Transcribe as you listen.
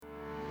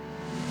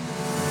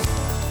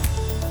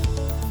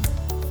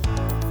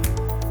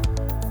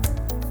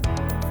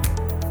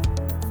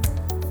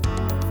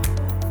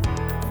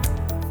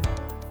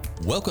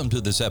Welcome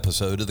to this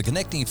episode of the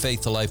Connecting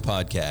Faith to Life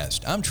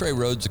podcast. I'm Trey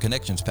Rhodes, the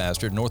Connections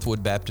Pastor at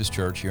Northwood Baptist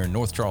Church here in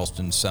North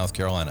Charleston, South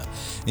Carolina.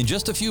 In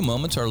just a few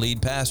moments, our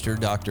lead pastor,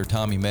 Dr.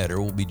 Tommy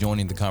Metter, will be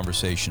joining the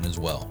conversation as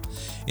well.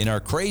 In our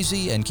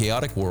crazy and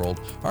chaotic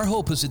world, our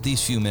hope is that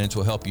these few minutes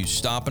will help you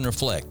stop and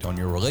reflect on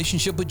your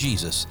relationship with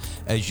Jesus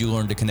as you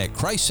learn to connect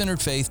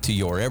Christ-centered faith to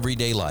your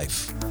everyday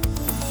life.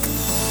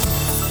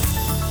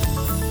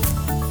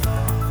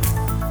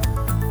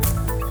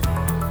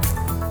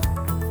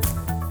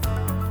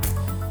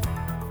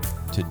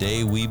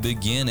 Today we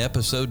begin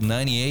episode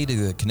 98 of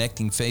the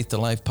Connecting Faith to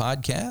Life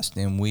podcast,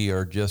 and we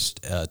are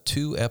just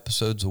 2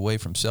 episodes away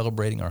from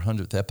celebrating our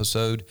 100th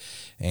episode,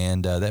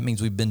 and that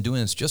means we've been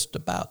doing this just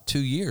about 2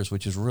 years,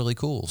 which is really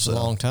cool. It's a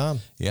long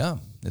time. Yeah,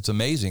 it's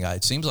amazing.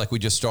 It seems like we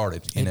just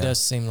started. It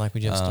does seem like we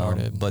just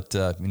started. But,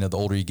 the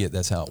older you get,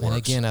 that's how it works. And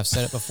again, I've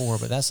said it before,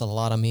 but that's a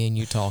lot of me and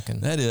you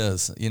talking. That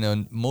is.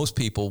 Most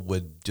people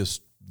would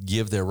just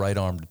give their right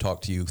arm to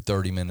talk to you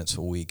 30 minutes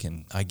a week,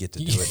 and I get to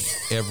do it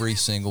every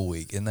single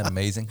week. Isn't that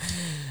amazing?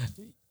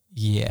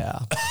 Yeah.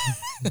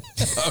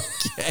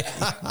 Okay.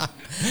 I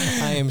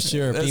am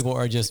sure people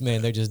are just,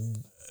 they're just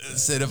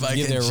said if I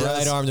give their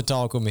right arm to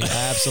talk with me.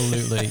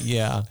 Absolutely.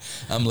 Yeah.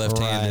 I'm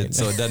left-handed, right.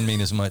 So it doesn't mean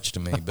as much to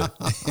me, but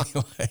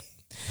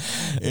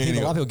anyway.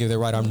 A lot of people give their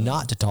right arm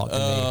not to talk to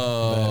me.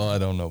 Oh, I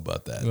don't know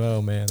about that.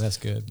 Oh, man, that's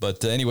good.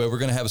 But anyway, we're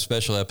going to have a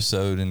special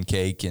episode and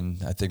cake,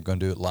 and I think we're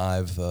going to do it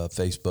live,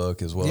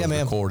 Facebook, as well as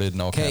recorded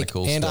and all kind of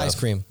cool and stuff. Ice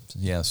cream.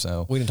 Yeah,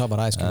 so. We didn't talk about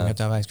ice cream. We have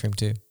to have ice cream,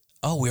 too.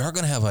 Oh, we are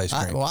going to have ice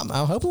cream.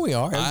 I'm hoping we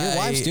are. Your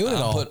wife's doing it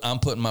all. I'm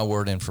putting my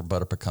word in for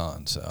butter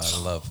pecan, so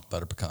I love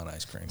butter pecan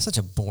ice cream. Such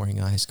a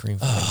boring ice cream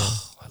flavor.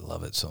 Oh, I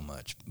love it so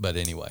much. But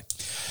anyway,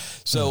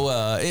 so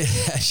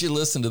as you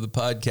listen to the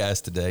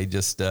podcast today,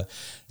 just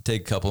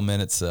take a couple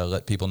minutes,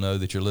 let people know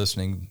that you're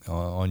listening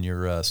on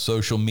your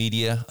social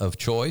media of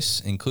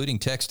choice, including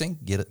texting.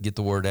 Get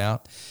the word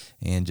out,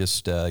 and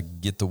just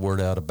get the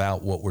word out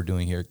about what we're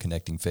doing here at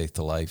Connecting Faith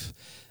to Life,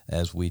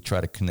 as we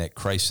try to connect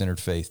Christ-centered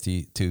faith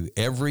to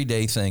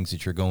everyday things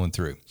that you're going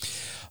through.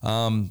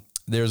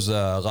 There's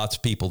lots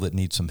of people that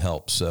need some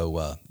help,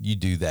 so you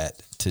do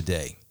that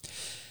today.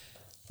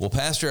 Well,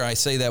 Pastor, I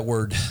say that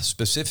word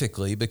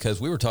specifically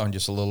because we were talking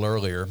just a little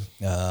earlier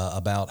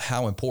about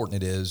how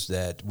important it is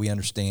that we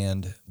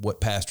understand what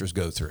pastors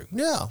go through.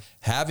 Yeah.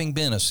 Having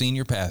been a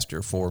senior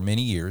pastor for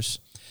many years,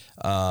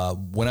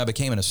 when I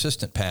became an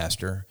assistant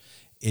pastor,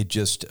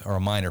 or a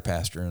minor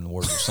pastor in the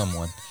words of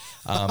someone,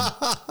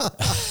 I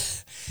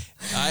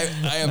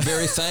am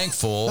very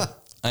thankful.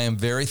 I am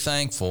very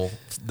thankful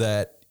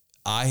that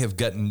I have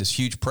gotten this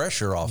huge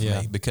pressure off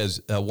me, because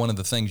one of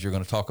the things you're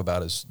going to talk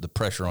about is the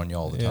pressure on you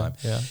all the time.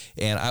 Yeah.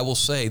 And I will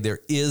say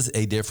there is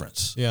a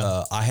difference.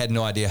 Yeah. I had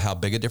no idea how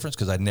big a difference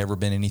because I'd never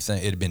been anything.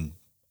 It had been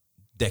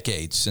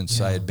decades since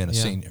I had been a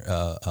senior,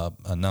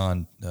 a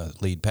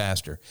non-lead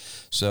pastor.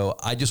 So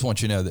I just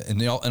want you to know that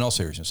in all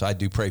seriousness, I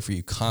do pray for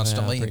you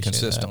constantly and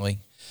consistently,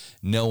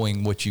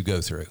 knowing what you go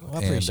through. Well,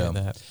 I appreciate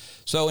that.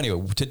 So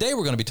anyway, today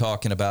we're going to be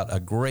talking about a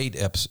great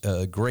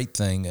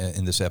thing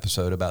in this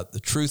episode about the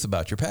truth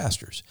about your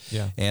pastors.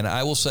 Yeah. And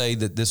I will say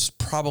that this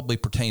probably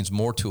pertains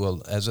more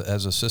to as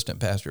assistant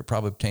pastor. It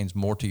probably pertains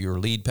more to your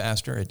lead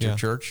pastor at your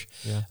church,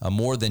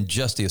 more than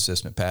just the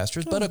assistant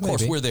pastors. But of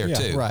course, we're there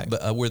too. Right.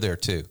 But we're there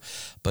too.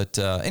 But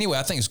anyway,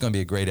 I think it's going to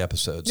be a great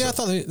episode. Yeah, I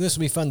thought this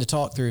would be fun to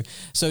talk through.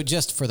 So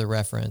just for the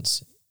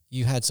reference,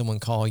 you had someone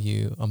call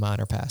you a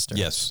minor pastor.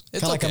 Yes.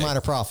 It's kind of like a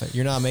minor prophet.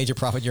 You're not a major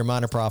prophet, you're a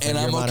minor prophet. And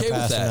you're I'm a minor okay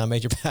pastor, with that. Not a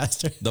major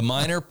pastor. The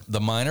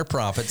minor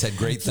prophets had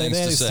great things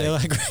to say.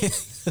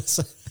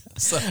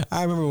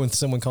 I remember when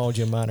someone called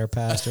you a minor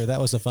pastor. That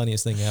was the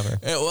funniest thing ever.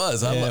 It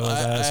was.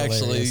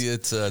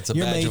 It's a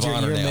badge of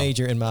honor You're now.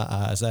 major in my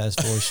eyes, that is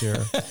for sure.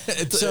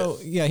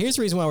 Here's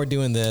the reason why we're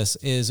doing this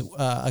is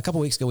a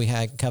couple weeks ago we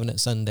had Covenant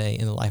Sunday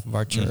in the life of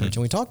our church, and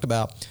we talked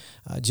about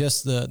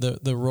just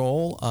the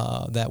role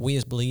that we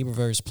as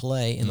believers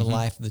play in the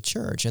life of the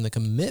church and the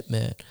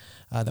commitment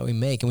that we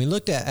make. And we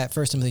looked at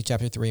 1 Timothy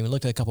chapter 3, and we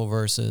looked at a couple of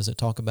verses that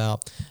talk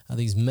about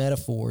these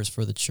metaphors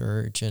for the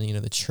church and,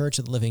 the church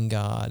of the living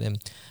God and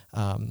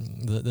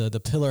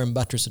the pillar and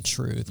buttress of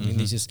truth. I mean,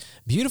 these just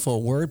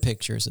beautiful word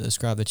pictures that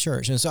describe the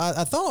church. And so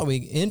I thought it would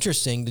be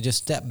interesting to just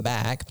step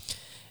back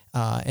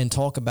and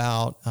talk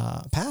about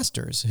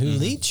pastors who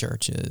lead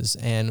churches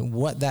and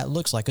what that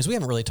looks like, because we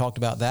haven't really talked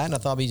about that, and I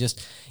thought it'd be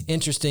just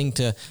interesting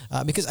to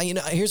because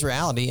here's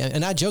reality,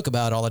 and I joke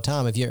about it all the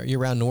time. If you're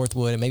around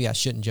Northwood, and maybe I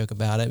shouldn't joke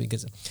about it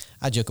because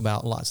I joke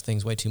about lots of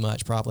things way too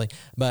much probably,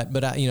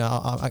 but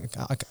I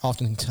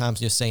oftentimes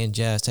just say in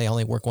jest, hey, I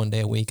only work 1 day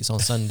a week. It's on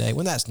Sunday.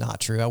 When that's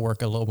not true. I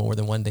work a little more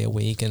than 1 day a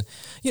week, and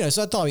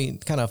so I thought it'd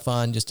be kind of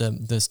fun just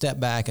to step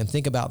back and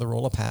think about the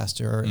role of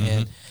pastor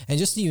and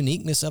just the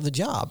uniqueness of the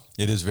job.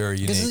 It is very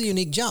unique. This is a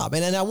unique job.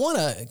 And I want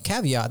to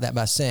caveat that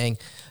by saying,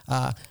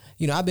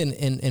 I've been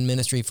in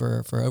ministry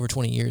for over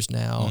 20 years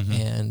now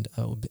and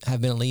have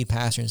been a lead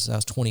pastor since I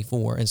was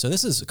 24. And so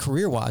this is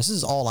career-wise, this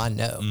is all I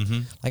know.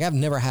 Like I've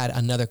never had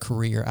another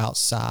career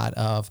outside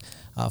of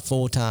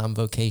full-time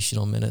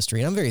vocational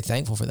ministry. And I'm very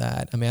thankful for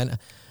that. I mean,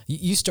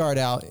 you start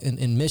out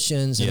in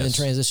missions and then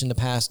transition to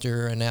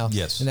pastor and now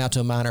to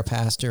a minor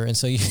pastor. And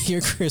so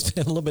your career's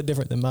been a little bit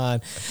different than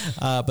mine.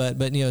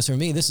 But you know, so for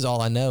me, this is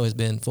all I know has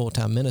been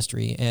full-time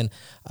ministry. And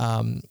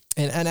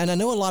I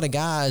know a lot of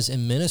guys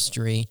in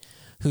ministry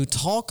who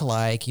talk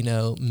like, you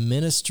know,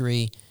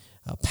 ministry,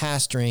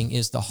 pastoring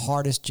is the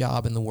hardest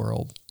job in the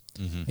world.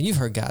 And you've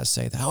heard guys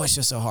say that, it's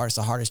just so hard. It's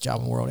the hardest job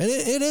in the world. And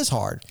it is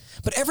hard,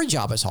 but every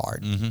job is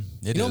hard. You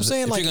know what I'm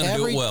saying? Like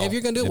if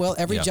you're going to do it well,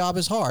 every job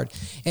is hard.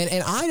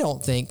 And I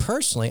don't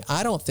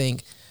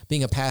think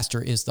being a pastor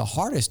is the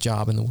hardest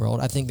job in the world.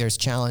 I think there's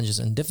challenges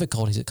and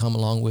difficulties that come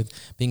along with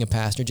being a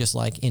pastor, just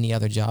like any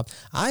other job.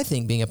 I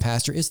think being a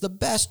pastor is the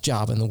best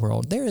job in the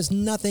world. There is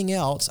nothing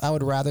else I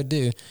would rather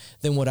do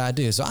than what I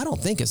do. So I don't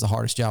think it's the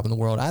hardest job in the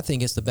world. I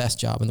think it's the best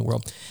job in the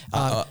world.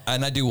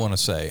 And I do want to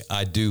say,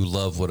 I do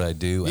love what I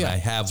do, and I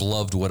have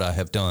loved what I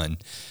have done.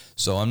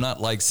 So I'm not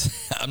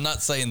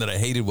saying that I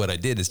hated what I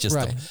did. It's just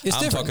I'm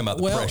talking about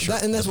the pressure.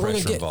 And that's what we're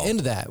going to get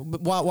into that.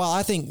 But while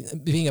I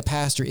think being a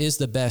pastor is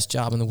the best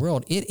job in the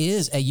world, it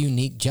is a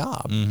unique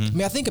job. I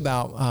mean, I think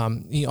about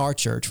our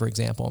church, for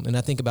example, and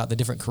I think about the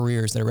different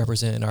careers that are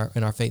represented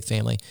in our faith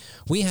family.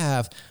 We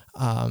have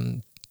a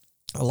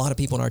lot of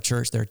people in our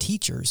church that are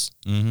teachers.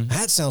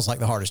 That sounds like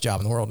the hardest job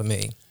in the world to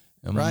me.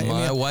 Right.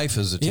 My wife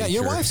is a teacher. Yeah,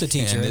 your wife's a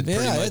teacher. And it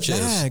pretty much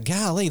is.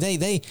 Golly,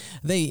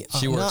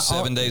 she works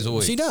 7 days a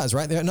week. She does,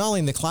 right? They're not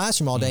only in the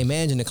classroom all day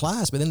managing the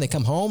class, but then they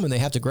come home and they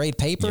have to grade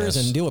papers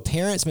and deal with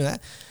parents. I mean,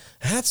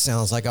 that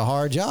sounds like a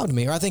hard job to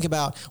me. Or I think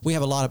about, we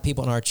have a lot of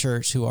people in our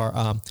church who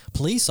are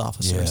police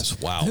officers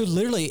who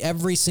literally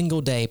every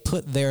single day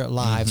put their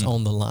lives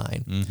on the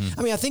line.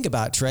 I mean, I think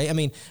about it, Trey. I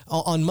mean,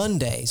 on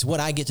Mondays, what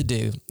I get to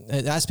do,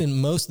 I spend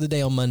most of the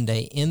day on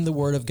Monday in the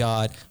Word of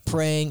God,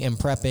 praying and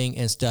prepping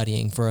and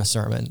studying for a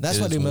sermon. That's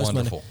what I do most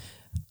Monday.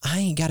 I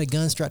ain't got a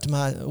gun strapped to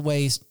my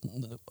waist,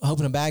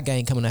 hoping a bad guy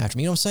ain't coming after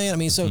me. You know what I'm saying? I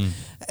mean, so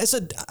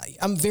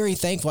I'm very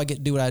thankful I get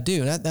to do what I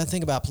do. And I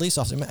think about police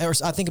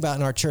officers. I think about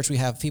in our church, we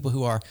have people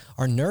who are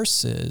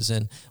nurses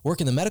and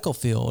work in the medical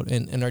field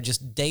and are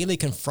just daily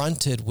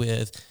confronted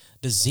with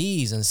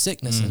disease and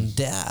sickness and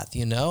death,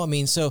 you know? I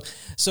mean, so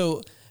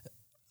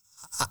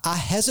I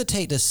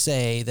hesitate to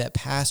say that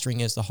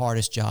pastoring is the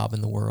hardest job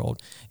in the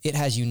world. It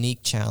has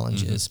unique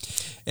challenges,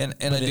 and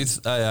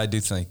I do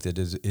think that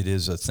it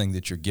is a thing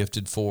that you're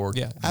gifted for.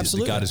 Yeah,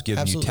 absolutely. God has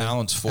given you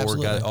talents for.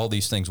 God, all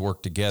these things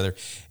work together,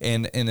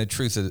 and the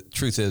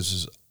truth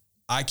is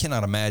I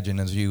cannot imagine,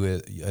 as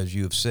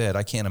you have said,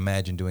 I can't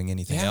imagine doing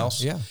anything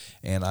else. Yeah.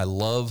 And I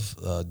love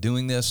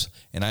doing this.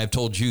 And I have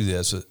told you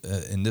this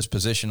in this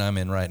position I'm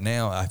in right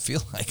now. I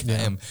feel like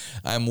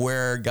I'm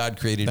where God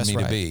created me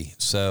to be.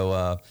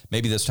 So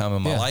maybe this time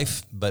in my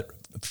life, but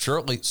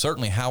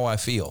certainly how I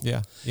feel.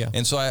 Yeah. Yeah.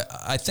 And so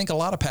I think a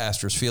lot of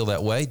pastors feel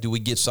that way. Do we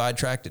get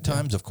sidetracked at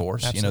times? Of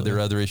course. Absolutely. You know, there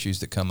are other issues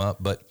that come up,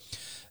 but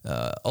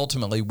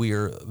ultimately,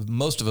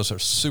 most of us are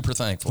super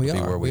thankful to be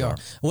where we are.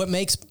 What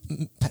makes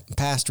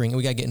pastoring,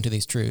 we got to get into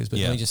these truths, but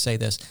let me just say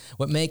this.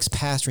 What makes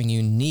pastoring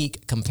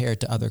unique compared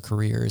to other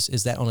careers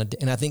is that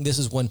and I think this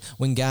is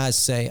when guys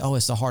say,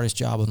 it's the hardest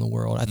job in the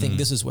world, I think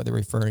this is what they're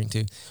referring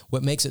to.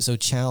 What makes it so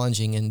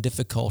challenging and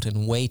difficult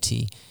and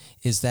weighty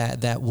is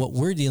that what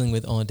we're dealing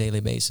with on a daily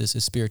basis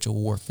is spiritual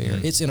warfare.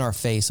 It's in our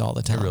face all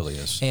the time. It really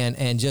is.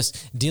 And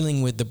just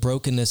dealing with the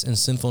brokenness and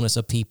sinfulness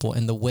of people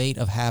and the weight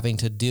of having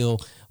to deal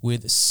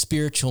with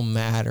spiritual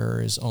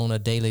matters on a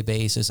daily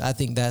basis. I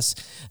think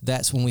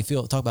that's when we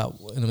talk about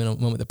in a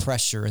moment the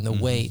pressure and the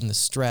weight and the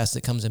stress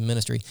that comes in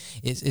ministry.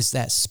 It's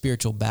that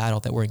spiritual battle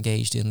that we're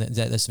engaged in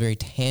that's very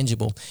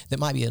tangible, that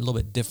might be a little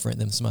bit different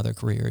than some other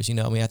careers. You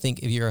know, I mean, I think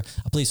if you're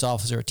a police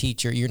officer or a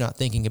teacher, you're not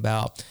thinking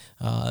about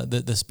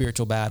the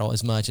spiritual battle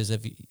as much as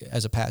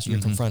as a pastor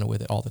you're confronted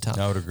with it all the time.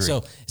 I would agree.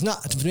 So it's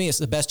not, for me, it's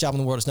the best job in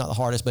the world. It's not the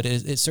hardest, but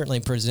it certainly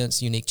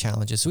presents unique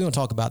challenges. So we want to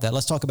talk about that.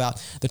 Let's talk about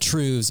the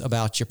truths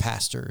about your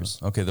pastors.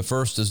 Okay, the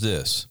first is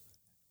this.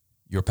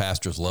 Your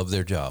pastors love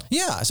their job.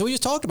 Yeah, so we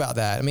just talked about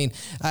that. I mean,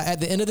 at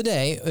the end of the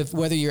day,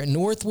 whether you're at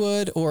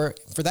Northwood or,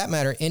 for that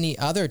matter, any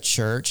other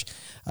church,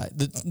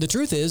 the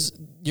truth is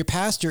your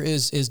pastor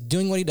is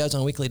doing what he does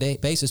on a weekly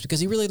basis because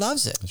he really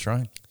loves it. That's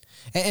right.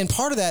 And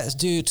part of that is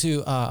due to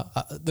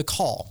the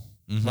call.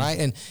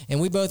 Right. And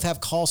we both have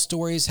call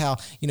stories, how,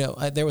 you know,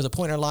 there was a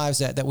point in our lives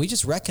that we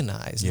just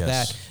recognized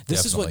that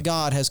this is what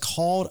God has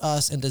called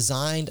us and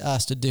designed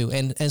us to do.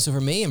 And so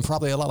for me, and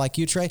probably a lot like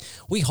you, Trey,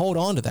 we hold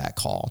on to that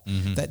call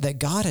that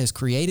God has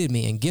created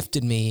me and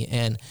gifted me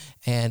and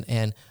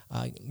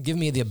give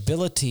me the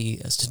ability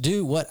to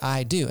do what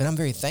I do. And I'm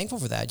very thankful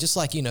for that. Just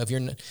like, you know, if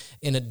you're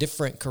in a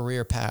different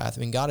career path, I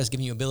mean, God has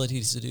given you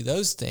abilities to do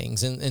those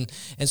things. And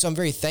so I'm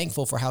very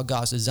thankful for how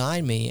God's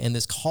designed me and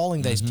this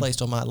calling that He's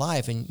placed on my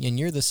life.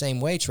 And you're the same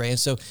way, Trey. And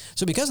so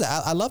because of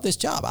that, I love this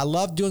job. I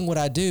love doing what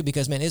I do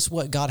because, man, it's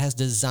what God has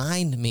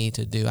designed me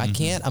to do. I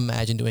can't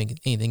imagine doing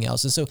anything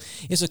else. And so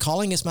it's a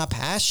calling. It's my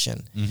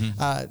passion.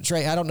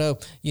 Trey, I don't know,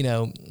 you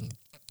know,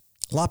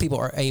 a lot of people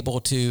are able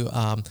to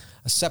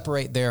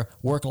separate their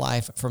work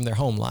life from their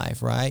home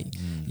life, right?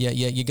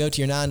 You go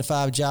to your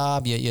 9-to-5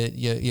 job,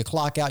 you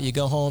clock out, you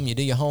go home, you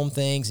do your home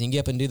things, and you get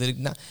up and do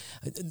the.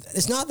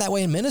 It's not that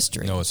way in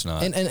ministry. No, it's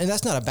not. And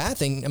that's not a bad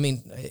thing. I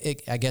mean,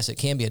 I guess it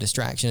can be a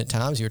distraction at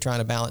times. You're trying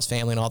to balance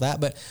family and all that,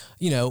 but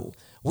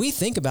we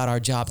think about our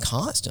job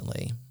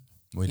constantly.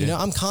 We do.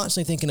 I'm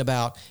constantly thinking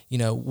about,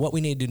 what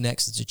we need to do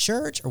next as a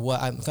church, or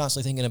what I'm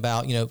constantly thinking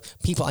about,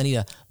 people I need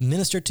to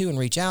minister to and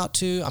reach out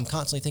to. I'm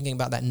constantly thinking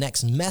about that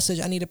next message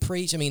I need to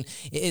preach. I mean,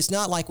 it's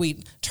not like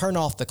we turn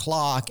off the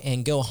clock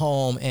and go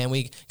home and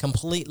we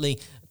completely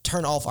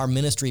turn off our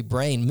ministry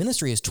brain.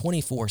 Ministry is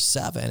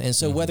 24/7. And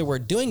so whether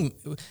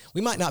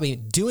we might not be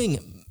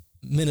doing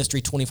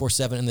ministry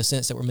 24/7 in the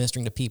sense that we're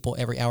ministering to people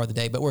every hour of the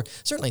day, but we're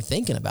certainly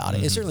thinking about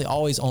it. It's certainly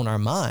always on our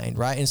mind,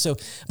 right? And so,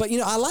 but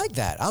I like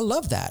that. I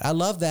love that. I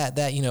love that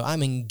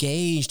I'm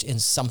engaged in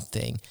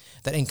something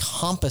that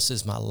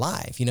encompasses my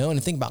life, and I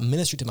think about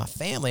ministry to my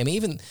family. I mean,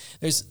 even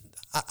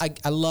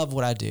I love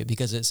what I do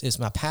because it's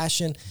my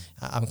passion.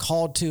 I'm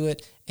called to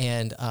it.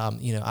 And,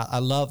 I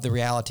love the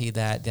reality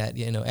that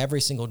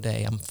every single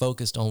day I'm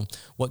focused on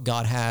what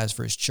God has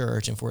for his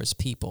church and for his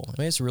people.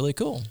 I mean, it's really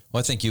cool. Well,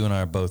 I think you and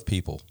I are both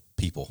people.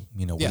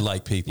 We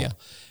like people. Yeah.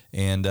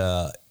 And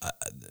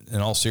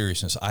in all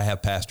seriousness, I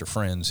have pastor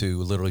friends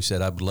who literally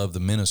said, I would love the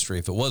ministry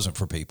if it wasn't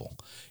for people.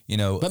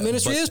 But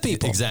ministry is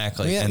people.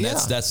 Exactly. Yeah, and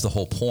that's the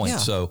whole point. Yeah.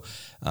 So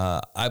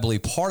I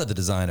believe part of the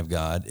design of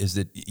God is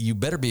that you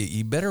better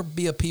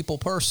be a people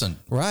person.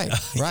 Right.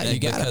 You got to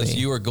because be.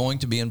 you are going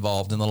to be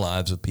involved in the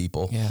lives of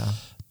people. Yeah.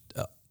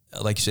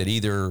 Like you said,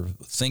 either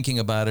thinking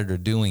about it or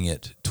doing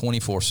it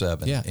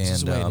 24/7. Yeah,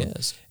 that's the way it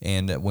is.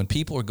 And when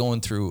people are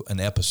going through an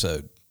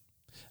episode,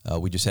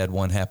 we just had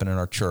one happen in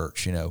our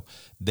church.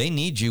 They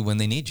need you when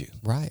they need you.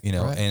 Right.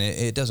 And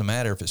it doesn't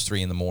matter if it's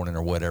 3 a.m.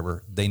 or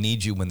whatever. They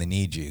need you when they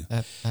need you.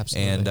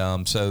 Absolutely.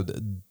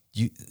 And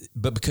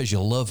but because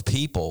you love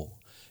people,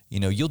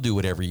 you'll do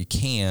whatever you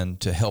can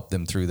to help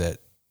them through that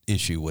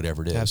issue,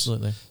 whatever it is.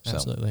 Absolutely.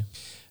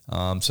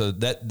 So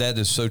that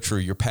is so true.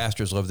 Your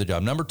pastors love the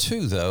job. Number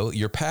 2, though,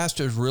 your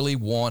pastors really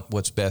want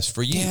what's best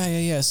for you.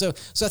 Yeah. So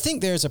I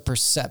think there's a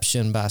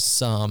perception by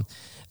some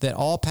that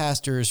all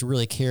pastors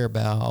really care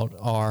about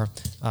are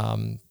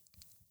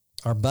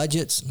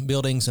budgets,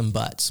 buildings, and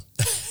butts.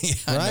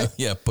 Right?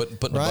 Yeah, putting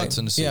the butts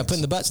in the seats. Yeah,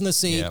 putting the butts in the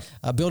seat,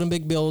 building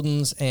big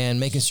buildings, and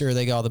making sure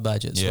they got all the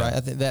budgets. Right?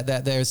 I think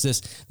that there's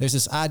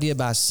this idea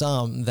by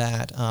some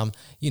that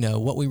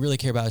what we really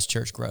care about is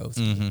church growth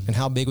and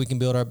how big we can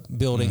build our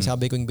buildings, how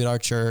big we can build our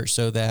church,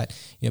 so that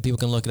people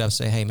can look at us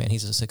and say, "Hey, man,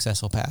 he's a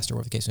successful pastor,"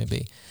 whatever the case may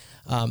be.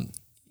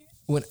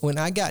 When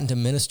I got into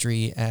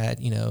ministry at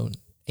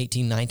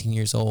 18, 19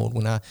 years old,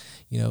 when I,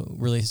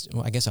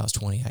 I guess I was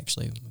 20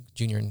 actually,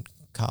 junior in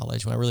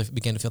college, when I really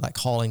began to feel that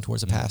calling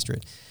towards a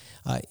pastorate.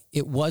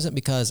 It wasn't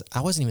because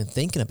I wasn't even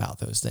thinking about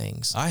those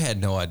things. I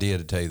had no idea,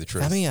 to tell you the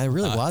truth. I mean, I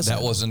really wasn't.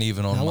 That wasn't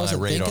even on my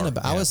radar.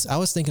 I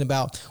was thinking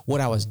about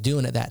what I was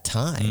doing at that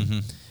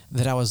time.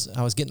 That I was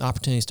getting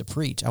opportunities to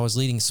preach. I was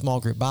leading small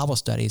group Bible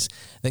studies,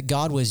 that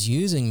God was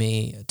using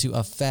me to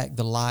affect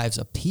the lives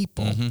of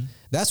people.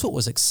 That's what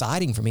was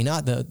exciting for me,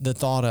 not the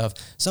thought of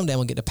someday I'm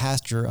going to get to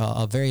pastor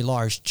a very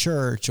large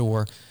church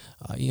or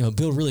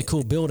build really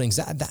cool buildings.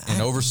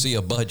 And oversee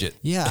a budget.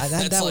 Yeah,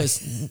 that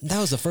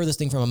was the furthest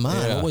thing from my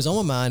mind. Yeah. What was on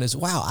my mind is,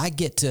 wow,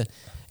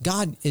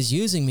 God is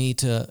using me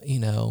to,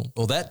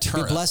 that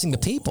term, be blessing the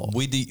people.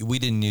 We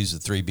didn't use the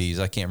 3 Bs.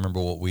 I can't remember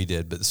what we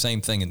did, but the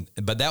same thing.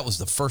 But that was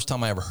the first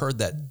time I ever heard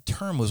that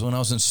term, was when I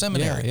was in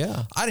seminary.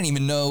 Yeah. I didn't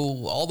even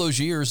know all those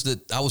years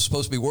that I was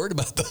supposed to be worried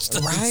about those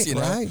things. Right.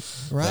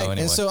 So anyway.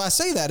 And so I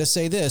say that to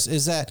say this,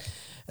 is that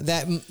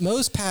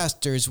most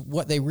pastors,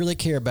 what they really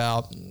care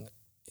about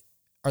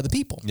are the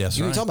people. Yes,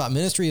 you right. talk about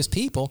ministry as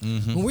people.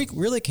 When we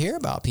really care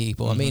about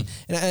people. I mean,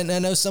 and I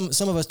know some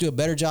of us do a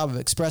better job of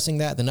expressing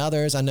that than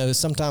others. I know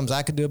sometimes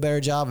I could do a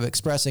better job of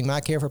expressing my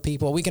care for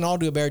people. We can all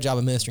do a better job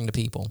of ministering to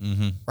people,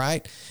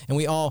 right? And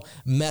we all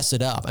mess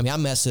it up. I mean, I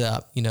mess it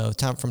up,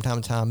 from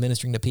time to time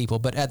ministering to people.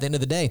 But at the end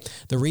of the day,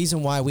 the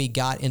reason why we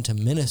got into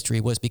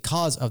ministry was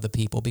because of the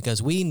people, because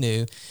we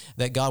knew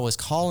that God was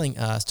calling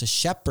us to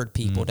shepherd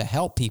people, to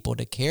help people,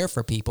 to care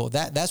for people.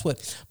 That's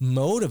what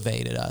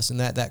motivated us, and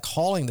that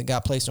calling that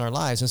God placed in our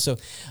lives. And so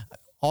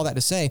all that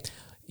to say,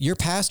 your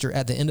pastor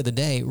at the end of the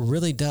day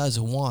really does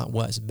want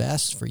what's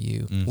best for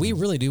you. We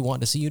really do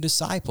want to see you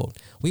discipled.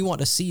 We want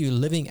to see you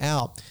living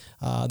out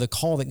the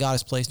call that God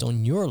has placed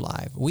on your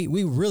life.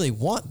 We really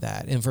want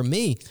that. And for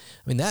me,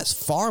 I mean, that's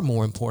far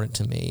more important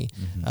to me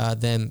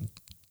than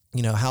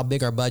how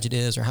big our budget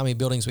is or how many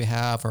buildings we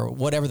have or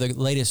whatever the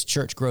latest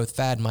church growth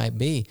fad might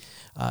be.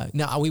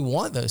 Now, we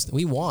want those.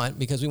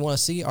 Because we want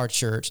to see our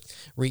church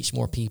reach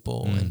more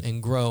people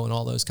and grow and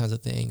all those kinds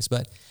of things.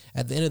 But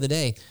at the end of the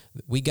day,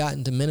 we got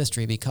into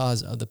ministry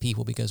because of the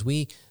people, because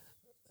we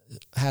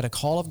had a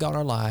call of God in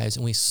our lives,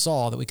 and we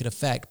saw that we could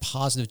affect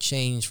positive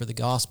change for the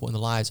gospel in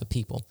the lives of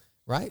people.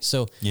 Right.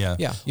 So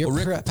Yeah.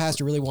 Your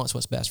pastor really wants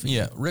what's best for you.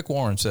 Yeah. Rick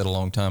Warren said a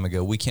long time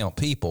ago, we count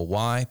people.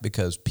 Why?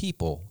 Because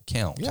people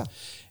count. Yeah.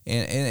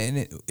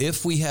 And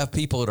if we have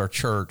people at our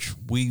church,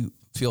 we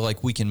feel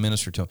like we can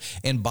minister to them.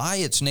 And by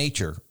its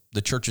nature,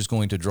 the church is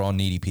going to draw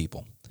needy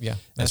people. Yeah.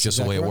 That's just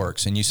exactly the way it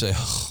works. And you say,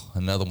 oh,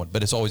 another one,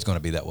 but it's always going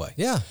to be that way.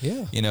 Yeah.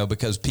 Yeah. You know,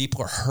 because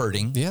people are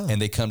hurting and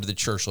they come to the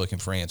church looking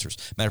for answers.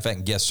 Matter of fact,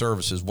 in guest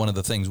services, one of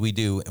the things we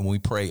do, and we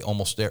pray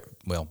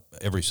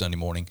every Sunday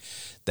morning,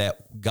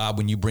 that God,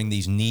 when you bring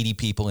these needy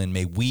people in,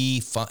 may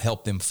we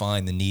help them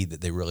find the need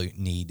that they really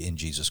need in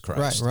Jesus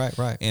Christ.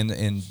 Right.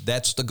 And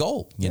that's the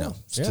goal, you know,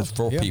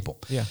 for people.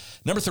 Yeah.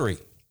 Number 3,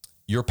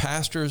 your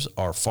pastors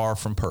are far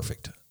from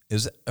perfect.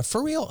 Is that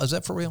for real? Is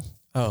that for real?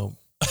 Oh,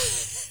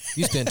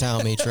 you spent time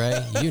with me,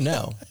 Trey. You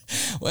know.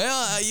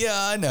 Well, yeah,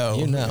 I know.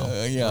 You know.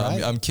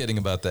 Right? I'm kidding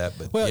about that,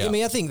 but I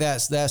mean, I think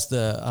that's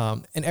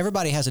the and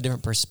everybody has a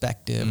different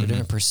perspective, a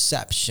different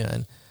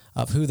perception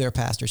of who their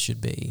pastor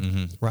should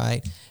be,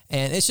 right?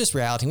 And it's just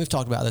reality. We've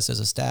talked about this as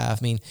a staff.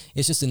 I mean,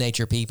 it's just the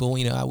nature of people.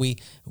 You know,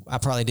 I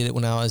probably did it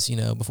when I was,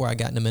 before I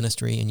got into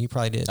ministry, and you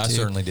probably did too. I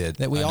certainly did.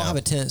 That we all have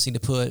a tendency to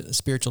put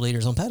spiritual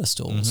leaders on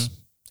pedestals,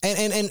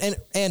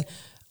 and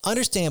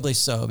understandably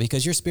so,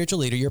 because your spiritual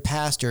leader, your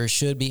pastor,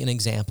 should be an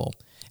example,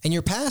 and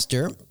your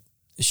pastor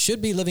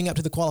should be living up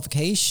to the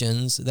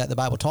qualifications that the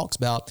Bible talks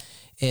about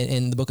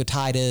in the book of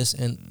Titus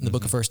and the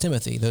book of 1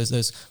 Timothy,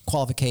 those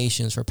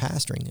qualifications for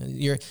pastoring.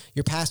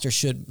 Your pastor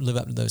should live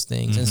up to those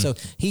things. And so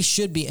he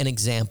should be an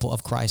example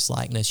of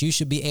Christ-likeness. You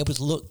should be able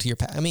to look to your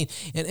pastor. I mean,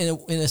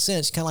 in a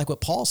sense, kind of like what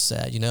Paul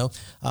said,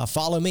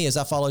 follow me as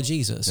I follow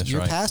Jesus. That's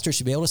your right. pastor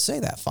should be able to say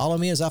that, follow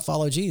me as I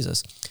follow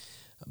Jesus.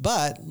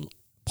 But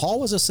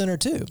Paul was a sinner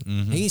too.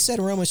 He said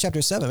in Romans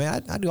chapter 7,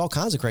 man, I do all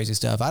kinds of crazy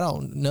stuff. I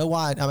don't know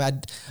why. I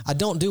mean, I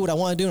don't do what I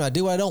want to do, and I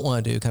do what I don't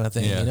want to do, kind of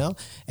thing.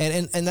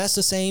 And that's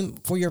the same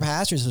for your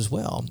pastors as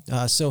well.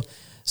 So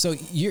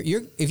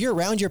if you're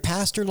around your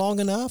pastor long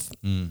enough,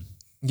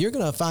 you're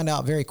going to find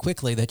out very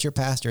quickly that your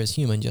pastor is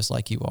human, just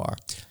like you are.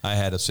 I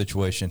had a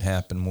situation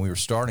happen when we were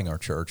starting our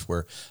church,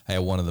 where I had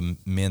one of the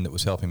men that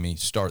was helping me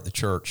start the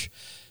church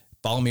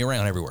follow me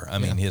around everywhere. I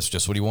mean, it's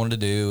just what he wanted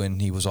to do,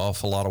 and he was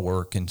off a lot of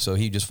work, and so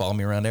he just followed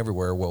me around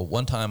everywhere. Well,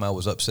 one time I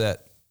was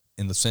upset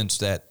in the sense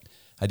that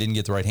I didn't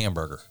get the right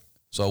hamburger.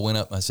 So I went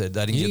up and I said,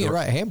 I didn't get the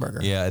right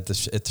hamburger. Yeah, at the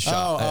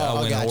shop. I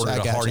went and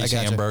ordered a Hardee's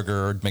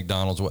hamburger or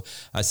McDonald's.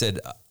 I said,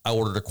 I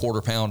ordered a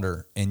quarter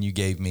pounder, and you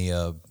gave me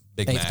a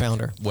Big Mac.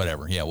 Pounder.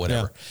 Whatever. Yeah,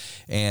 whatever.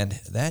 Yeah. And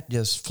that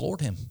just floored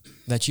him.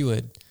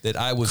 That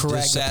I was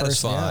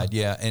dissatisfied.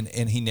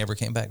 And he never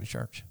came back to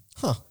church.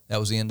 Huh. That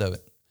was the end of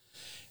it.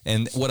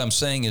 And what I'm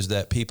saying is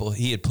that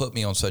he had put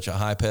me on such a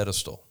high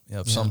pedestal,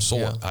 of some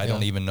sort. I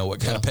don't even know what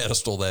kind of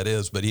pedestal that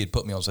is, but he had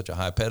put me on such a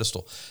high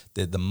pedestal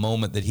that the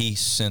moment that he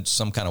sensed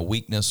some kind of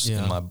weakness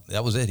in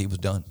that was it. He was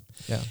done.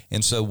 Yeah.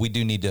 And so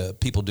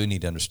people do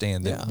need to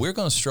understand that we're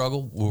going to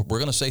struggle. We're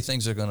going to say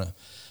things that are going to,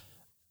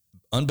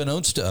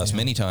 unbeknownst to us,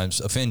 many times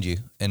offend you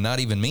and not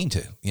even mean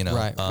to,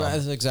 Right.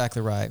 That's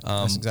exactly right.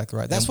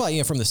 That's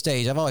why, from the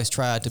stage, I've always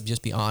tried to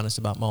just be honest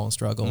about my own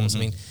struggles. I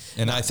mean,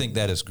 and I think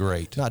that is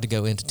great. Not to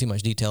go into too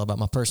much detail about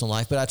my personal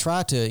life, but I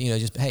try to,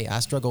 just, hey,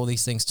 I struggle with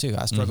these things too.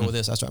 I struggle with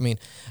this. I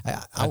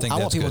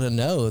want people to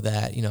know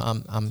that,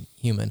 I'm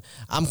human.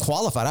 I'm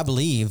qualified. I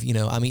believe,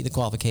 I meet the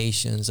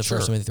qualifications of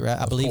 1 Timothy 3.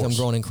 I believe I'm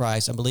growing in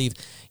Christ. I believe,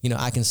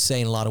 I can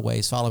say in a lot of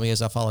ways, follow me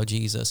as I follow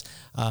Jesus.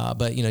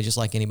 But, just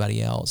like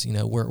anybody else,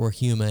 we're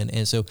human.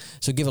 And so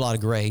give a lot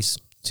of grace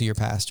to your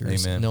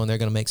pastors, knowing they're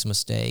going to make some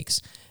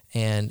mistakes,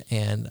 and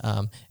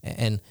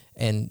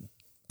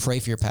pray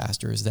for your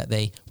pastors that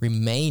they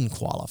remain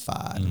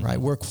qualified, right?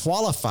 We're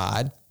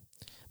qualified,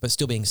 but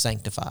still being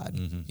sanctified.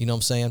 You know what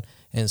I'm saying?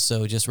 And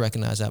so just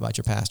recognize that about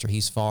your pastor.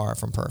 He's far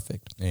from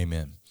perfect.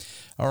 Amen.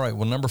 All right.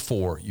 Well, number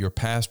 4, your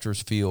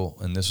pastors feel,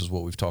 and this is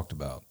what we've talked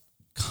about,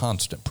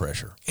 constant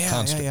pressure.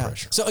 Constant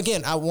pressure. So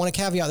again, I want to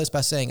caveat this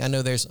by saying I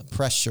know there's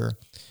pressure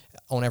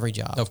on every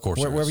job. Of course.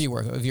 Wherever you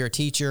work. If you're a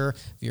teacher,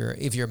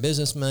 if you're a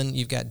businessman,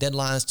 you've got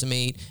deadlines to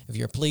meet. If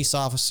you're a police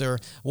officer,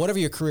 whatever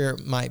your career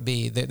might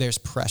be, there's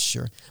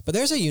pressure. But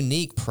there's a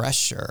unique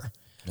pressure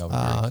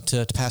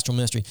to pastoral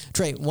ministry.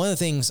 Trey, one of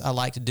the things I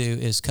like to do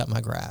is cut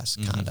my grass,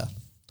 kind of.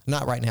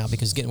 Not right now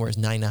because it's getting where it's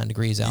 99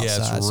 degrees outside.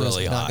 Yeah, it's really so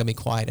it's hot. not going to be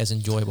quite as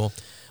enjoyable.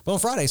 But on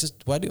Fridays, that's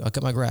what I do. I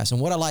cut my grass. And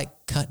what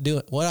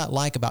I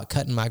like about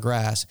cutting my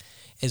grass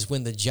is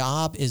when the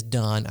job is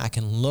done, I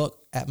can look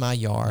at my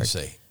yard.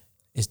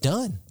 It's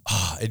done.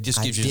 It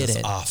just gives you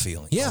this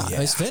feeling. Yeah,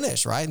 it's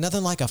finished, right?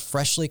 Nothing like a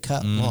freshly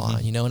cut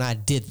lawn, and I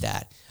did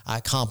that. I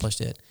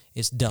accomplished it.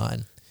 It's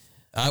done.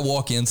 I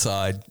walk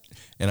inside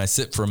and I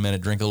sit for a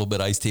minute, drink a little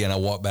bit of iced tea, and I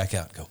walk back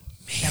out and go,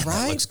 man,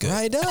 that looks good.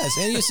 Right, it does.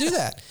 And you just do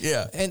that.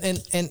 Yeah.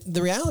 And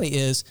the reality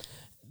is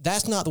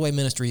that's not the way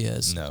ministry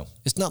is. No.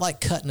 It's not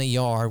like cutting a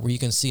yard where you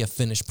can see a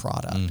finished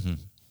product.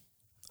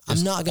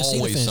 I'm not going to see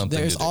the finish.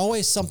 There's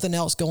always something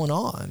else going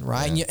on,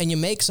 right? Yeah. And you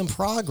make some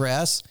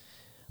progress,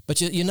 but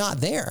you're not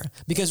there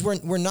because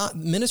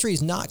ministry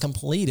is not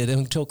completed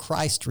until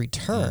Christ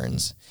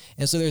returns.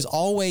 And so there's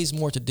always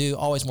more to do,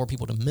 always more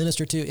people to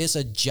minister to. It's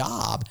a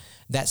job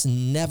that's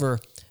never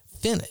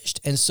finished.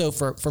 And so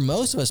for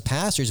most of us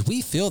pastors,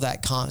 we feel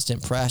that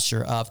constant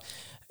pressure of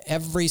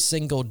every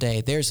single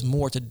day, there's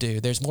more to do.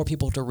 There's more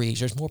people to reach.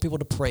 There's more people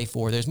to pray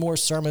for. There's more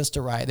sermons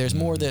to write. There's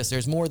more this.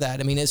 There's more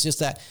that. I mean, it's just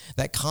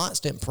that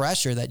constant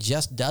pressure that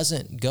just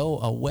doesn't go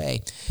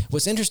away.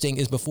 What's interesting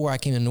is before I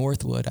came to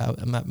Northwood,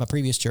 my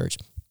previous church,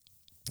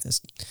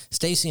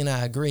 Stacy and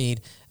I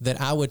agreed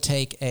that I would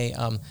take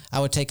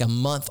a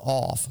month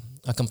off,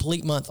 a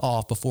complete month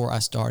off before I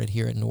started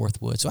here at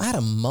Northwood. So I had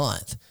a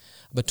month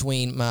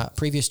between my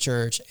previous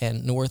church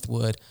and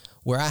Northwood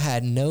where I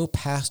had no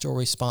pastoral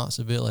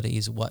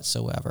responsibilities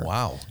whatsoever.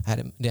 Wow.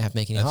 Didn't have to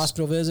make any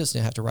hospital visits,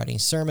 didn't have to write any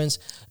sermons,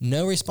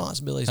 no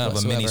responsibilities whatsoever.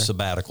 Kind of a mini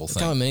sabbatical thing.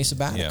 Kind of a mini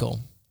sabbatical.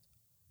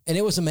 Yeah. And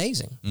it was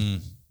amazing.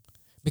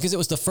 Because it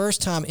was the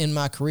first time in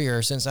my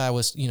career since I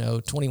was,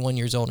 21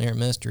 years old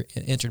and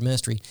entered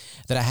ministry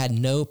that I had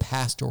no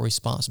pastoral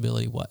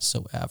responsibility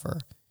whatsoever.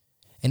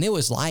 And it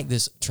was like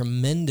this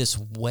tremendous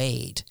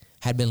weight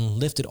had been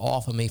lifted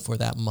off of me for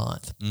that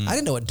month. I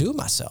didn't know what to do with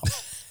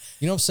myself.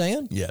 You know what I'm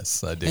saying?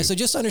 Yes, I do. And so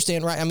just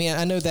understand, right? I mean,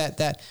 I know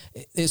that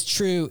is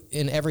true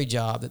in every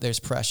job that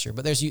there's pressure,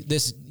 but there's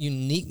this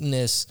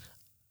uniqueness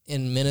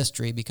in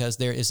ministry because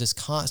there is this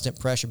constant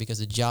pressure because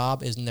the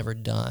job is never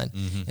done.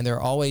 And there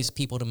are always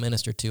people to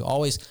minister to,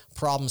 always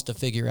problems to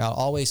figure out,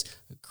 always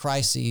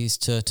crises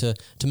to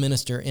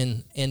minister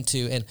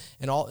into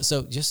and all.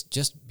 So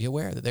just be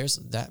aware that there's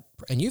that.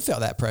 And you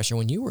felt that pressure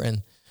when you were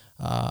in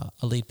a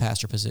lead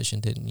pastor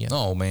position, didn't you?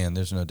 Oh man,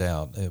 there's no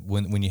doubt.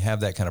 When you have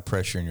that kind of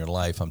pressure in your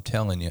life, I'm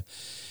telling you,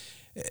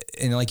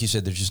 and like you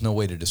said, there's just no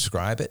way to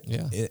describe it.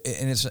 Yeah.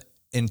 And it's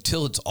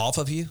until it's off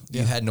of you,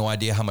 you had no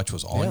idea how much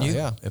was on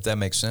you, if that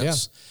makes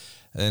sense.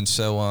 Yeah. And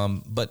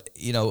so, but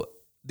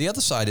the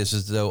other side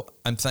is though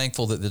I'm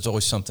thankful that there's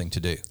always something to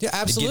do. Yeah,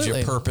 absolutely. It gives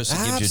you purpose.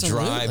 It gives you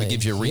drive. It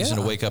gives you a reason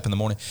to wake up in the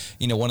morning.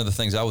 One of the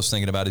things I was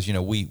thinking about is,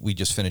 we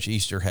just finished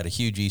Easter, had a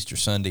huge Easter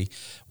Sunday.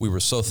 We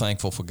were so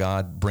thankful for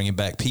God bringing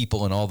back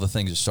people and all the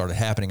things that started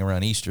happening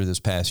around Easter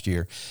this past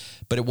year.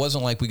 But it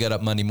wasn't like we got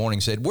up Monday morning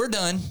and said, we're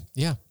done.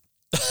 Yeah.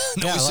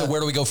 We said, where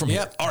do we go from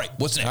here? All right,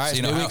 what's next? All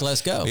right, new week,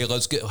 let's go. Yeah,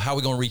 let's go. How are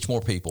we going to reach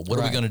more people? What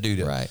are we going to do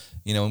to,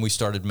 and we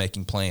started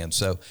making plans.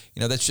 So,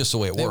 that's just the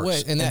way it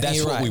works. And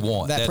that's what we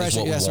want. That pressure, is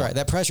what we want. Right.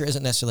 That pressure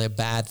isn't necessarily a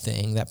bad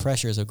thing. That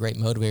pressure is a great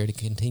motivator to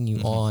continue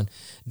on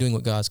doing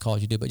what God's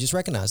called you to do. But just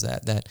recognize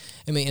that,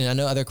 and I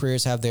know other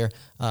careers have their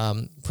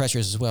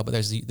pressures as well, but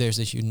there's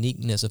this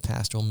uniqueness of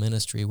pastoral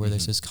ministry where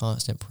there's this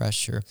constant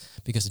pressure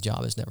because the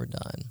job is never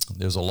done.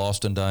 There's a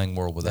lost and dying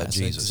world without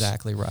Jesus.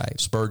 Exactly right.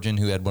 Spurgeon,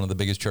 who had one of the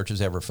biggest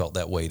churches ever, felt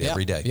that weight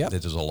every day. Yep.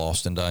 There's a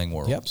lost and dying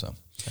world. Yep. So,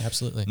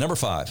 absolutely. Number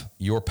 5,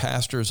 your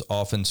pastors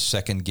often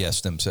second guess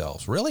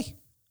themselves. Really?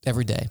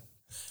 Every day.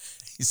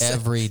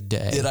 Every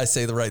day. Did I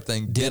say the right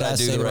thing? Did I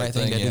do the right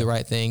thing? Did I do the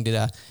right thing? Did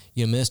I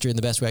minister in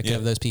the best way I could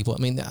of those people?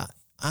 I mean,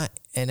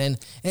 and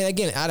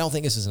again, I don't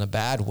think this is in a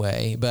bad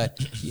way, but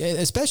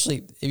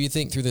especially if you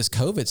think through this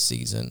COVID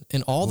season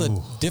and all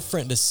the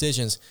different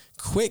decisions,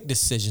 quick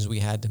decisions we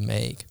had to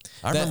make.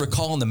 I remember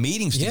calling the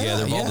meetings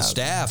together of all the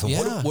staff. And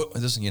what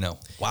this,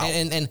 wow.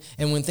 And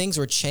when things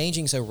were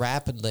changing so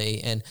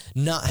rapidly and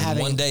not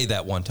having one day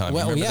that one time.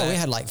 Well, we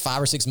had like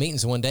 5 or 6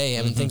 meetings in one day.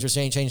 I mean, things were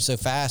changing so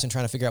fast and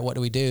trying to figure out what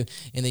do we do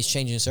in these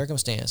changing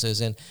circumstances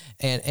and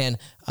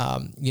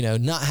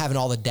not having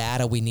all the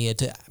data we needed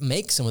to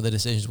make some of the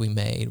decisions we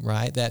made,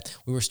 right? That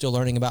we were still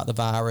learning about the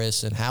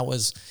virus and how it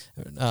was,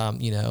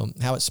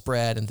 how it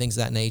spread and things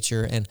of that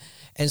nature.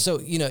 And so,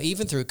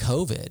 even through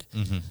COVID,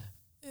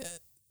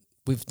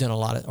 we've done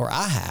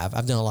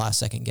I've done a lot of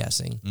second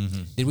guessing.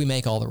 Did we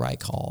make all the right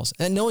calls?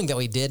 And knowing that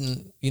we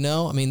didn't,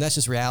 that's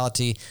just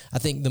reality. I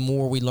think the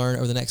more we learn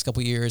over the next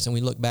couple of years and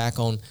we look back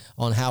on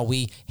how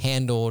we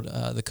handled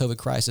the COVID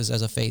crisis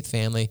as a faith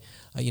family,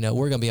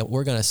 we're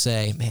going to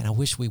say, man, I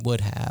wish we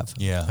would have.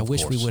 Yeah, I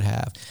wish we would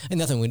have. And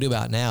nothing we can do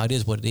about it now. It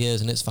is what it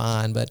is and it's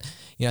fine. But,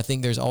 I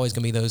think there's always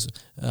going to be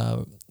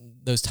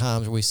those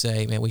times where we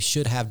say, man, we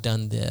should have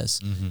done this.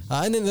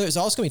 And then there's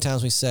also going to be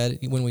times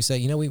when we say,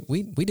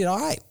 we did all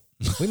right.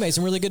 We made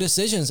some really good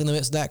decisions in the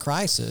midst of that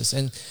crisis.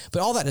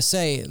 But all that to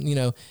say,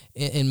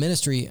 in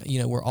ministry,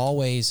 we're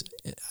always,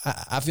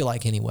 I feel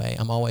like anyway,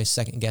 I'm always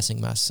second guessing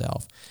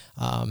myself.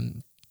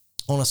 On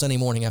a Sunday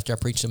morning after I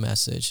preach a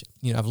message,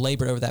 I've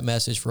labored over that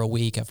message for a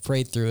week. I've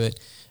prayed through it.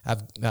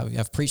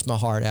 I've preached my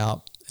heart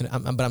out,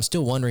 but I'm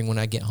still wondering when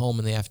I get home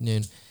in the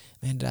afternoon,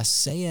 man, did I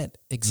say it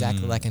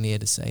exactly like I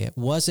needed to say it?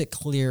 Was it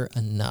clear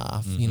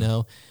enough?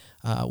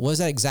 Was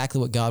that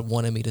exactly what God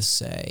wanted me to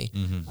say?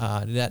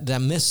 Did I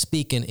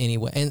misspeak in any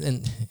way?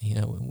 And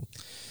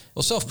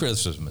well,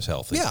 self-criticism is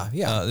healthy.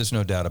 Yeah. There's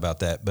no doubt about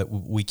that. But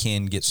we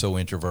can get so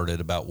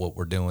introverted about what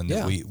we're doing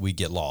that we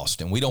get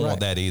lost, and we don't want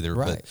that either.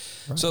 Right.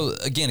 But so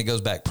again, it goes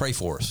back. Pray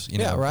for us.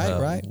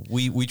 Right.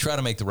 We try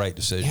to make the right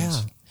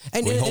decisions. Yeah.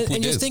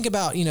 And just think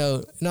about,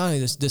 not only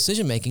this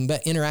decision making,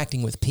 but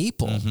interacting with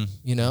people,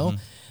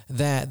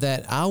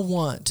 that I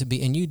want to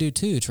be, and you do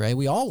too, Trey.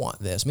 We all want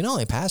this. I mean, not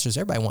only pastors,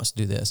 everybody wants to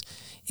do this.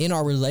 In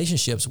our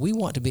relationships, we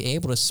want to be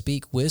able to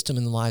speak wisdom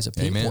in the lives of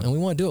people, Amen. and we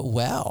want to do it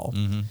well.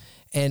 Mm-hmm.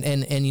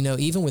 And you know,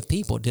 even with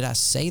people, did I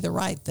say the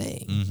right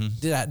thing? Mm-hmm.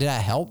 Did I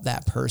help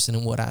that person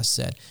in what I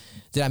said?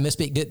 Did I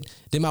misspeak?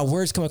 Did my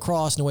words come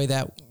across in a way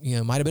that, you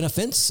know, might have been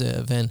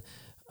offensive? And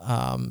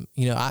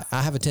you know,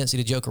 I have a tendency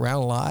to joke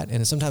around a lot,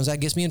 and sometimes that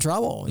gets me in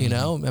trouble. You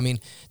know, I mean,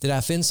 did I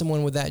offend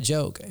someone with that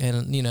joke?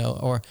 And, you know,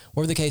 or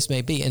whatever the case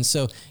may be. And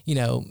so, you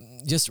know,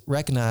 just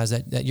recognize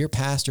that your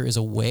pastor is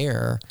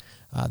aware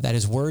that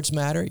his words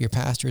matter. Your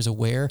pastor is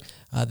aware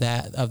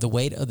that of the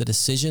weight of the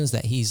decisions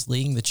that he's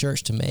leading the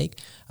church to make.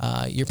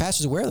 Your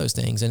pastor's aware of those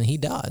things, and he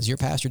does. Your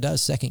pastor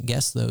does second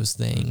guess those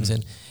things,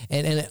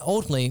 and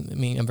ultimately, I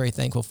mean, I'm very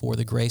thankful for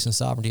the grace and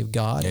sovereignty of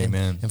God,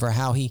 Amen. and for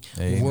how He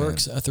Amen.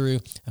 works through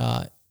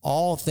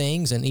all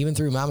things, and even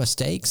through my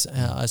mistakes.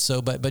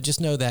 But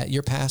just know that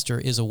your pastor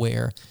is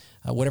aware.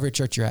 Whatever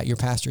church you're at, your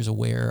pastor is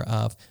aware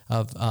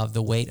of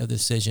the weight of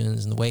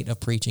decisions and the weight of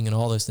preaching and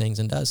all those things,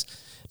 and does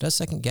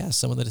second guess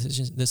some of the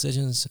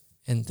decisions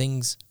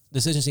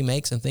he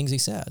makes and things he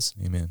says.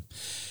 Amen.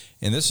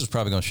 And this is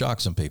probably going to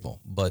shock some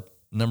people, but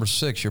number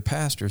 6, your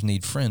pastors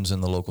need friends in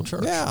the local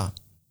church. Yeah.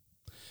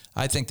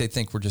 I think they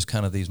think we're just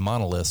kind of these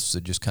monoliths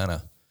that just kind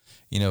of,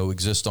 you know,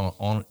 exist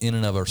on in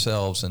and of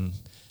ourselves, and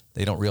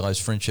they don't realize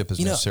friendship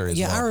is necessary as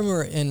well. Yeah, I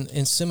remember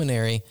in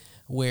seminary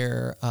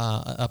where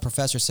a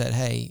professor said,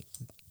 "Hey,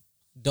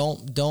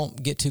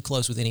 don't get too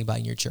close with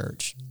anybody in your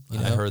church." You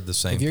know? I heard the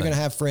same If you're thing. going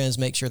to have friends,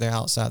 make sure they're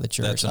outside the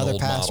church. That's an Other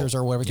old pastors model.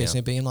 or whatever the case Yeah.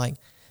 may be. I'm like,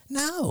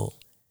 no,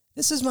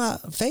 this is my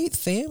faith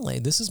family.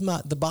 This is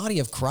the body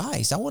of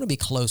Christ. I want to be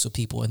close with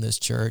people in this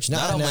church. I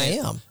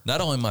am. Not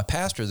only am I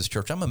pastor of this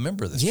church, I'm a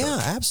member of this church.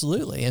 Yeah,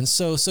 absolutely. And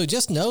so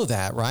just know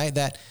that, right?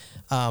 That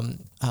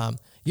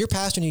your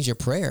pastor needs your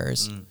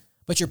prayers,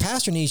 but your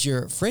pastor needs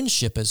your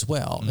friendship as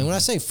well. And when I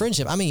say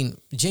friendship, I mean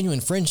genuine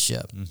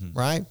friendship,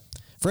 right?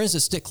 Friends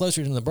that stick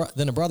closer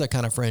than a brother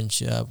kind of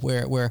friendship,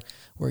 where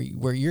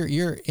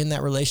you're in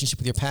that relationship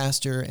with your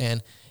pastor,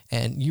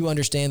 and you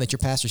understand that your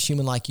pastor's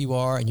human like you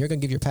are, and you're going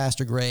to give your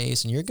pastor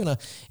grace, and you're going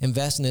to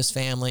invest in his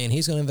family, and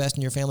he's going to invest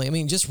in your family. I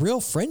mean, just real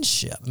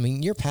friendship. I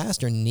mean, your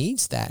pastor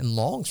needs that and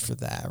longs for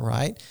that,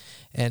 right?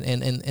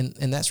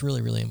 And that's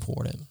really, really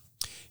important.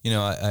 You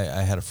know,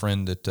 I had a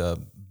friend that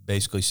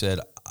basically said,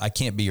 "I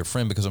can't be your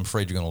friend because I'm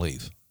afraid you're going to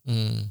leave."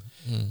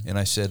 And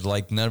I said,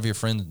 like, none of your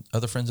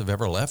other friends have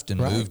ever left and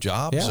moved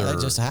jobs? Yeah, or,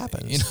 that just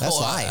happens. You know, that's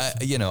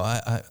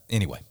life.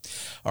 Anyway.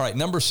 All right,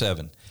 number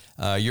 7.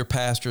 Your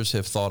pastors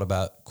have thought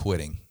about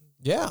quitting.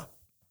 Yeah.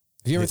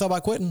 Have you ever thought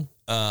about quitting?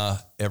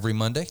 Every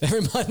Monday?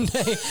 Every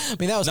Monday. I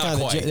mean, that was Not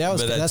kind of quite,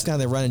 that's kind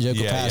of the running joke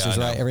of pastors,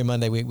 I right? know. Every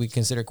Monday we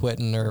consider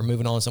quitting or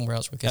moving on somewhere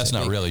else. That's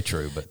not really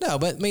true, but no.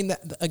 But I mean,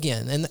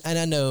 again, and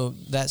I know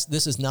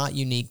this is not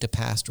unique to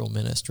pastoral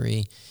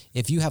ministry.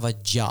 If you have a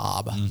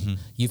job,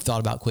 you've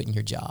thought about quitting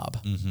your job.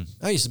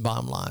 That's just the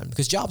bottom line,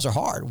 because jobs are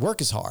hard. Work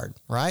is hard,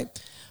 right?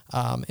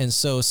 And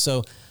so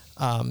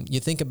you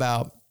think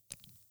about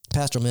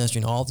pastoral ministry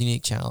and all the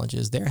unique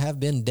challenges. There have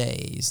been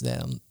days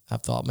that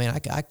I've thought, man,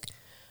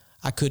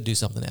 I could do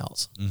something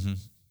else.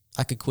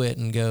 I could quit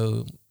and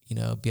go, you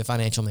know, be a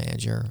financial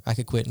manager. I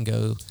could quit and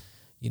go,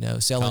 you know,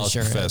 sell College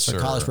insurance professor, or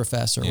college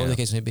professor, yeah. whatever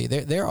the case may be.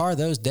 There are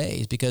those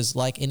days, because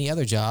like any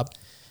other job,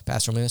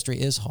 pastoral ministry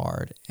is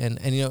hard. And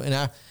you know, and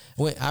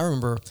I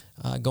remember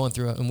going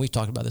through, and we've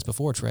talked about this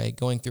before, Trey,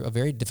 going through a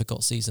very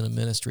difficult season of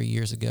ministry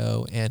years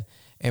ago, and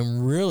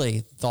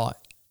really thought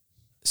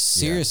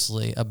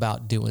seriously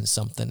about doing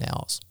something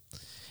else.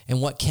 And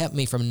what kept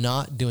me from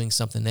not doing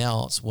something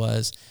else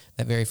was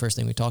that very first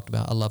thing we talked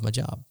about. I love my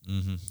job.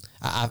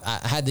 I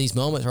had these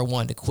moments where I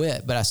wanted to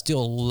quit, but I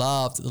still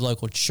loved the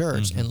local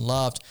church and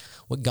loved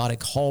what God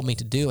had called me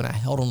to do, and I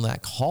held on to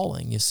that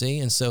calling, you see?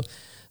 And so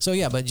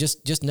yeah, but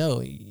just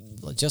know,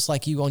 just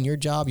like you on your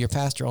job, your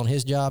pastor on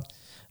his job,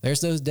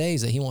 there's those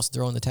days that he wants to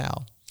throw in the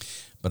towel.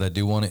 But I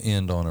do want to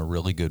end on a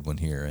really good one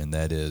here, and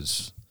that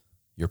is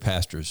your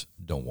pastors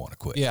don't want to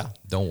quit. Yeah.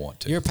 Don't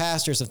want to. Your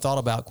pastors have thought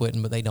about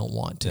quitting, but they don't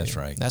want to. That's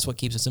right. That's what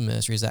keeps us in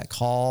ministry, is that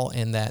call,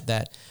 and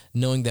that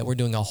knowing that we're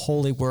doing a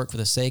holy work for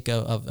the sake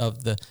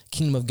of the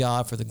kingdom of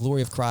God, for the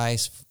glory of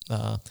Christ,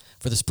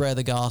 for the spread of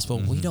the gospel.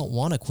 We don't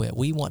want to quit.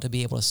 We want to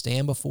be able to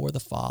stand before the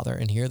Father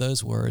and hear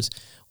those words,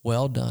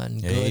 "Well done,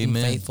 good and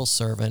faithful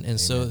servant." And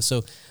so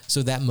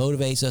that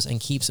motivates us and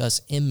keeps us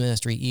in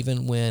ministry,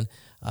 even when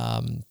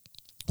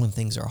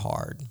things are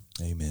hard.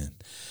 Amen.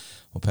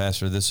 Well,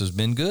 Pastor, this has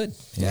been good,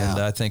 and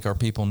I think our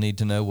people need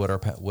to know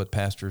what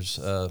pastors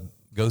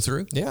go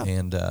through. Yeah,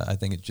 and I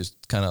think it's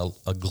just kind of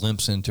a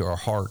glimpse into our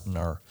heart and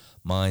our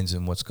minds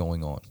and what's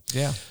going on.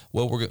 Yeah.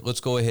 Well,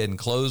 let's go ahead and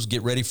close.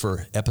 Get ready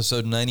for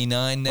episode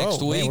 99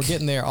 next week. Man, we're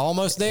getting there,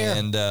 almost there.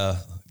 And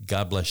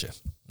God bless you.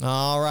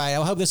 All right.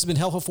 I hope this has been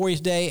helpful for you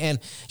today. And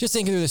just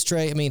thinking through this,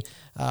 Trey, I mean,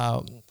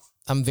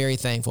 I'm very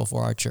thankful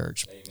for our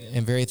church. Amen.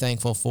 And very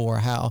thankful for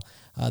how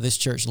this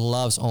church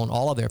loves on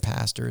all of their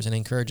pastors and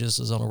encourages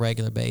us on a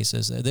regular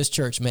basis. This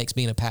church makes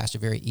being a pastor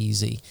very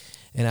easy.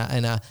 And I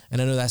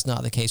know that's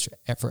not the case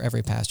for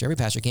every pastor. Every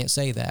pastor can't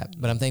say that,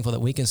 but I'm thankful that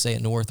we can say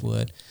at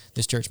Northwood,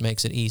 this church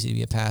makes it easy to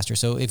be a pastor.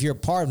 So if you're a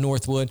part of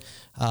Northwood,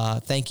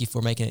 thank you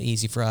for making it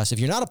easy for us. If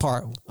you're not a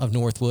part of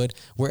Northwood,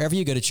 wherever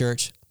you go to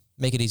church,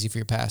 make it easy for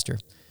your pastor.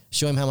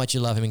 Show him how much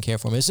you love him and care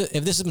for him. If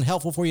this has been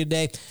helpful for you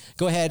today,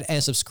 go ahead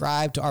and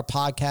subscribe to our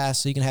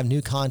podcast so you can have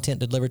new content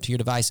delivered to your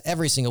device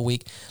every single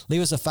week.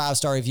 Leave us a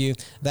 5-star review.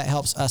 That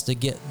helps us to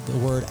get the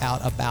word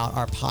out about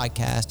our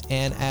podcast.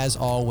 And as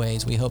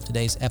always, we hope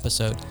today's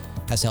episode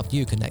has helped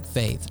you connect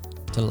faith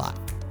to life.